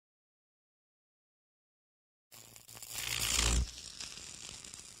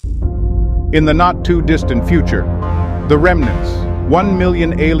In the not-too-distant future, the Remnants, 1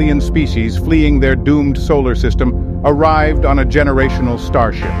 million alien species fleeing their doomed solar system, arrived on a generational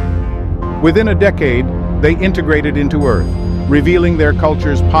starship. Within a decade, they integrated into Earth, revealing their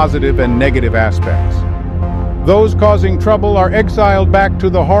culture's positive and negative aspects. Those causing trouble are exiled back to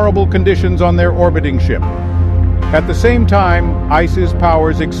the horrible conditions on their orbiting ship. At the same time, ICE's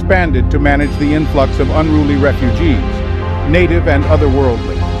powers expanded to manage the influx of unruly refugees, native and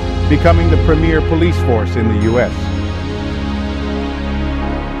otherworldly, becoming the premier police force in the U.S.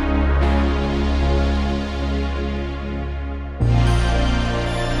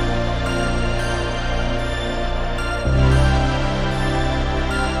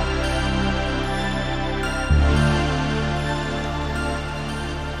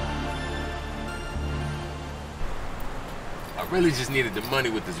 I really just needed the money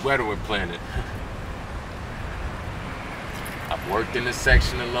with this weather we're planning. I've worked in this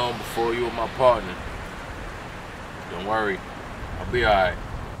section alone before you were my partner. Don't worry, I'll be alright.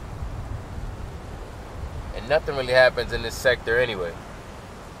 And nothing really happens in this sector anyway.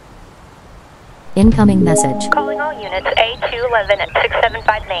 Incoming message. Calling all units A211 at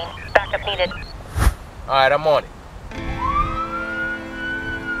 675 Main. Backup needed. Alright, I'm on it.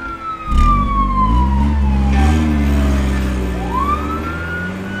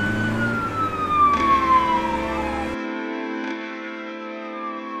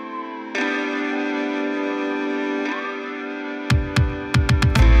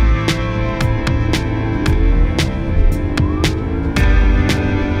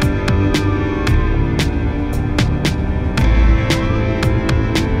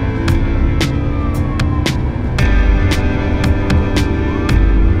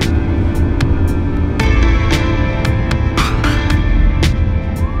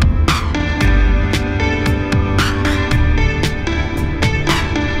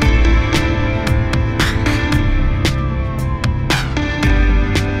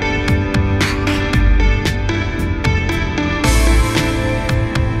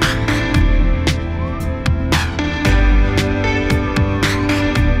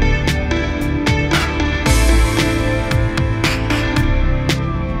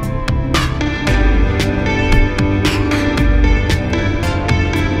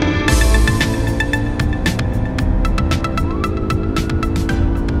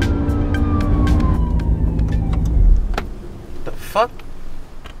 Fuck?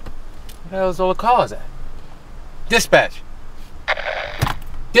 Where the hell is all the cars at? Dispatch!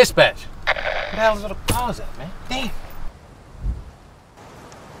 Dispatch! Where the hell is all the cars at, man? Damn!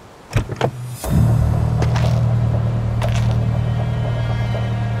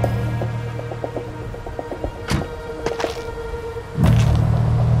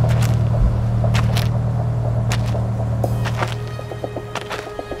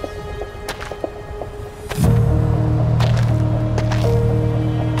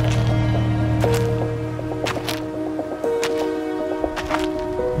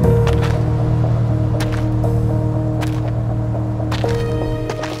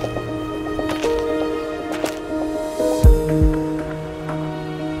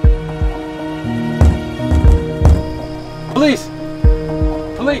 Police!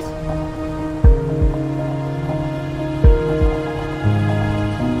 Police!